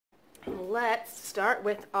let's start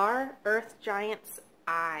with our Earth Giant's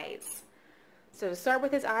eyes. So to start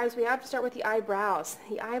with his eyes, we have to start with the eyebrows.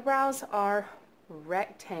 The eyebrows are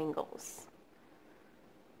rectangles.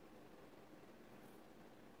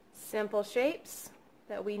 Simple shapes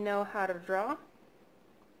that we know how to draw.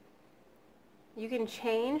 You can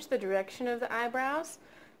change the direction of the eyebrows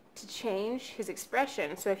to change his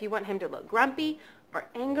expression. So if you want him to look grumpy or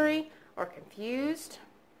angry or confused,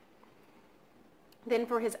 then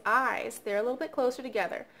for his eyes, they're a little bit closer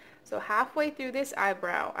together. So halfway through this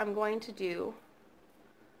eyebrow, I'm going to do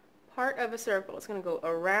part of a circle. It's going to go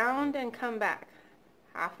around and come back.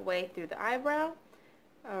 Halfway through the eyebrow,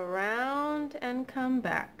 around and come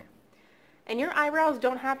back. And your eyebrows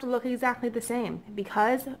don't have to look exactly the same.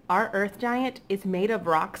 Because our Earth Giant is made of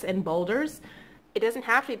rocks and boulders, it doesn't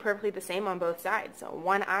have to be perfectly the same on both sides. So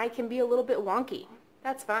one eye can be a little bit wonky.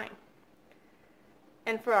 That's fine.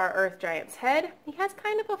 And for our Earth Giant's head, he has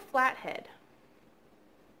kind of a flat head.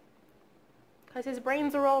 Because his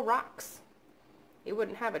brains are all rocks. He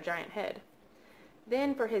wouldn't have a giant head.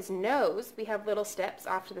 Then for his nose, we have little steps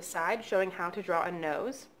off to the side showing how to draw a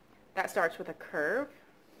nose. That starts with a curve,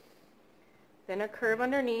 then a curve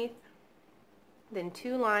underneath, then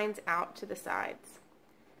two lines out to the sides.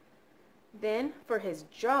 Then for his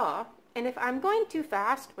jaw, and if I'm going too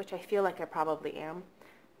fast, which I feel like I probably am,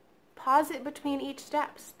 pause it between each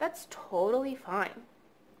steps. That's totally fine.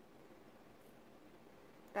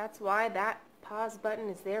 That's why that pause button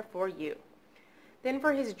is there for you. Then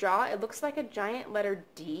for his jaw, it looks like a giant letter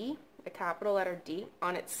D, a capital letter D,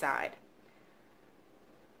 on its side.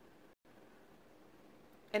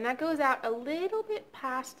 And that goes out a little bit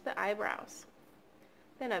past the eyebrows.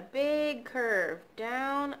 Then a big curve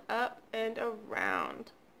down, up, and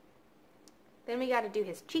around. Then we got to do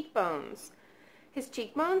his cheekbones. His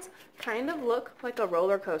cheekbones kind of look like a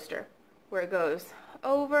roller coaster, where it goes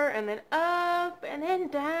over and then up and then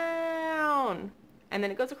down, and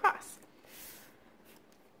then it goes across.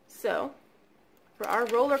 So for our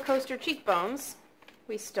roller coaster cheekbones,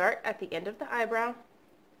 we start at the end of the eyebrow,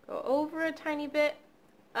 go over a tiny bit,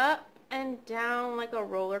 up and down like a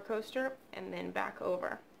roller coaster, and then back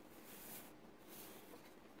over.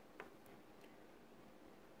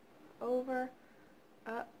 Over,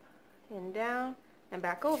 up, and down, and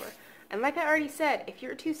back over. And like I already said, if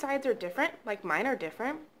your two sides are different, like mine are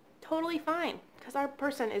different, totally fine, because our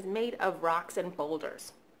person is made of rocks and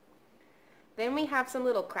boulders. Then we have some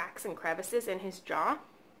little cracks and crevices in his jaw.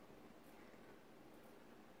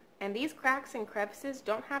 And these cracks and crevices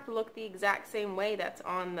don't have to look the exact same way that's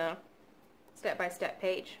on the step-by-step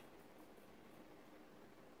page.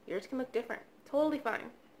 Yours can look different. Totally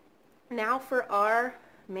fine. Now for our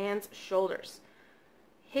man's shoulders.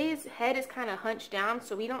 His head is kind of hunched down,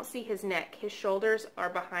 so we don't see his neck. His shoulders are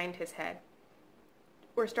behind his head.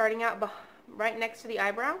 We're starting out right next to the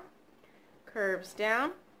eyebrow. Curves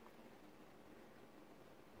down.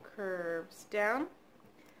 Curves down.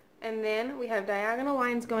 And then we have diagonal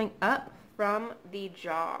lines going up from the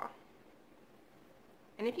jaw.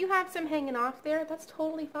 And if you have some hanging off there, that's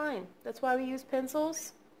totally fine. That's why we use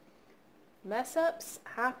pencils. Mess ups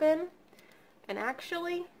happen. And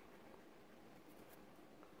actually,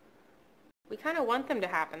 we kind of want them to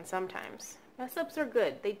happen sometimes. Mess ups are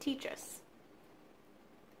good. They teach us.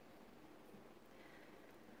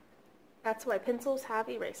 That's why pencils have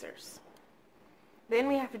erasers. Then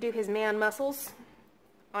we have to do his man muscles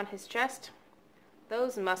on his chest.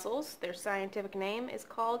 Those muscles, their scientific name is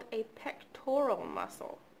called a pectoral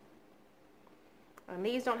muscle. And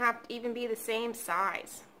these don't have to even be the same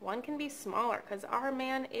size. One can be smaller because our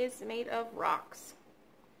man is made of rocks.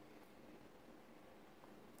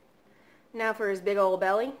 Now for his big old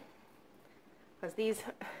belly, because these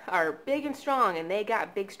are big and strong and they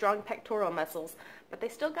got big strong pectoral muscles, but they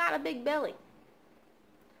still got a big belly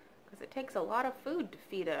because it takes a lot of food to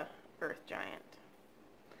feed a Earth Giant.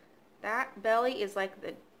 That belly is like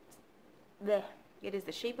it is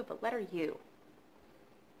the shape of a letter U.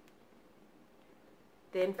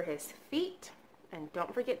 Then for his feet, and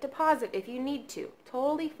don't forget to pause it if you need to.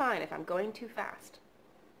 Totally fine if I'm going too fast.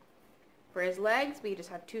 For his legs, we just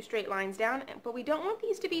have two straight lines down, but we don't want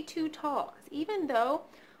these to be too tall, because even though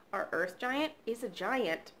our Earth Giant is a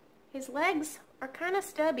giant, his legs are kind of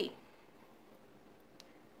stubby.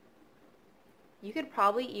 You could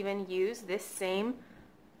probably even use this same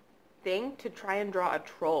thing to try and draw a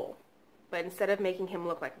troll, but instead of making him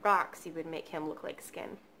look like rocks, you would make him look like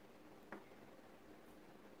skin.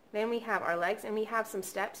 Then we have our legs, and we have some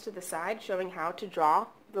steps to the side showing how to draw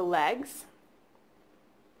the legs.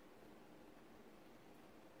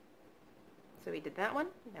 So we did that one,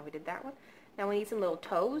 now we did that one. Now we need some little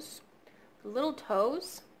toes. The little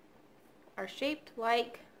toes are shaped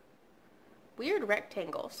like weird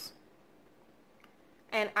rectangles.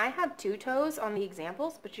 And I have 2 toes on the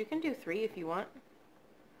examples, but you can do 3 if you want.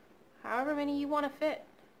 However many you want to fit.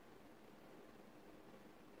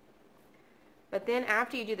 But then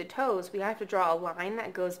after you do the toes, we have to draw a line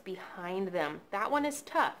that goes behind them. That one is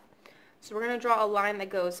tough. So we're going to draw a line that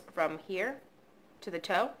goes from here to the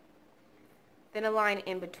toe, then a line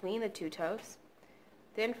in between the 2 toes,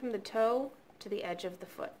 then from the toe to the edge of the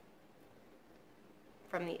foot,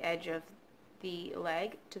 from the edge of the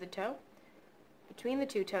leg to the toe, between the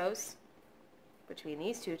 2 toes, between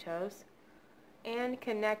these 2 toes, and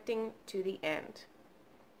connecting to the end.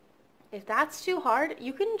 If that's too hard,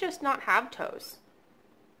 you can just not have toes.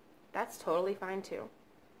 That's totally fine too.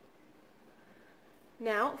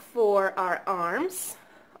 Now for our arms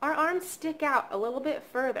stick out a little bit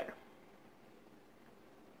further.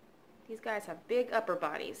 These guys have big upper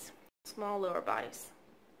bodies, small lower bodies.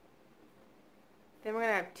 Then we're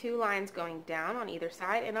going to have 2 lines going down on either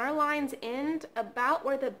side, and our lines end about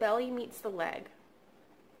where the belly meets the leg.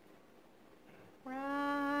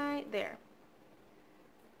 Right there,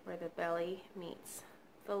 where the belly meets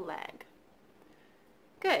the leg.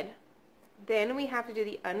 Good. Then we have to do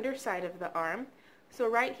the underside of the arm. So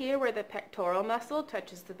right here where the pectoral muscle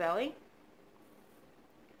touches the belly,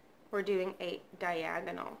 we're doing a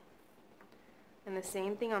diagonal. And the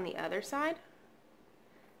same thing on the other side.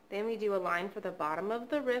 Then we do a line for the bottom of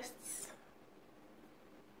the wrists.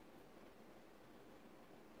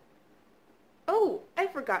 Oh, I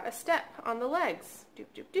forgot a step on the legs. Doop,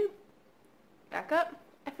 doop, doop. Back up.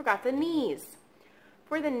 I forgot the knees.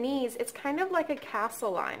 For the knees, it's kind of like a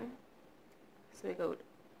castle line. So we go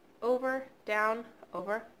over, down,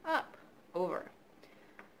 over, up, over.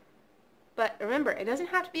 But remember, it doesn't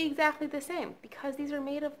have to be exactly the same because these are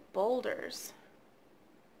made of boulders.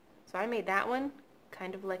 So I made that one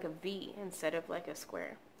kind of like a V instead of like a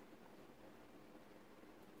square.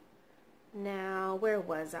 Now, where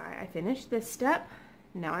was I? I finished this step.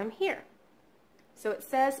 Now I'm here. So it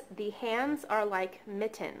says the hands are like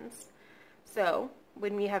mittens. So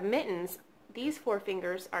when we have mittens, these 4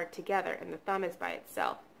 fingers are together and the thumb is by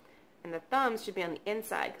itself. And the thumbs should be on the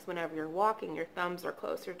inside because whenever you're walking, your thumbs are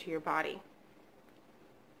closer to your body.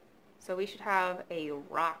 So we should have a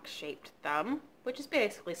rock-shaped thumb, which is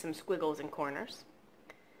basically some squiggles and corners.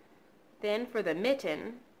 Then for the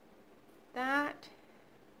mitten, that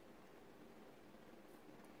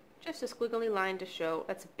just a squiggly line to show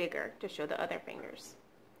that's bigger, to show the other fingers.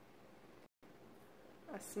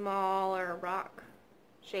 A smaller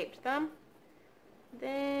rock-shaped thumb.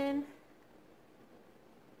 Then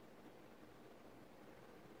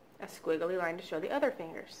a squiggly line to show the other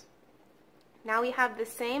fingers. Now we have the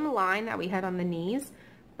same line that we had on the knees,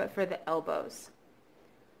 but for the elbows.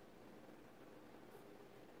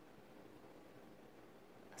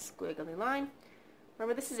 A squiggly line.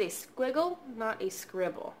 Remember, this is a squiggle, not a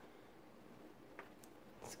scribble.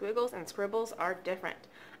 Squiggles and scribbles are different.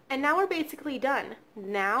 And now we're basically done.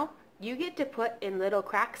 Now you get to put in little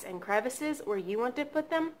cracks and crevices where you want to put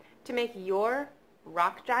them to make your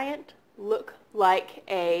rock giant look like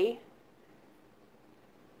a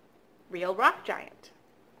real rock giant.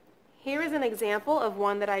 Here is an example of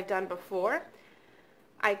one that I've done before.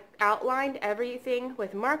 I outlined everything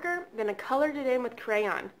with marker, then I colored it in with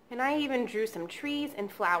crayon, and I even drew some trees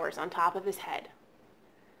and flowers on top of his head.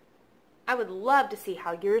 I would love to see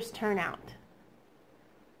how yours turn out.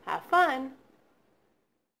 Have fun!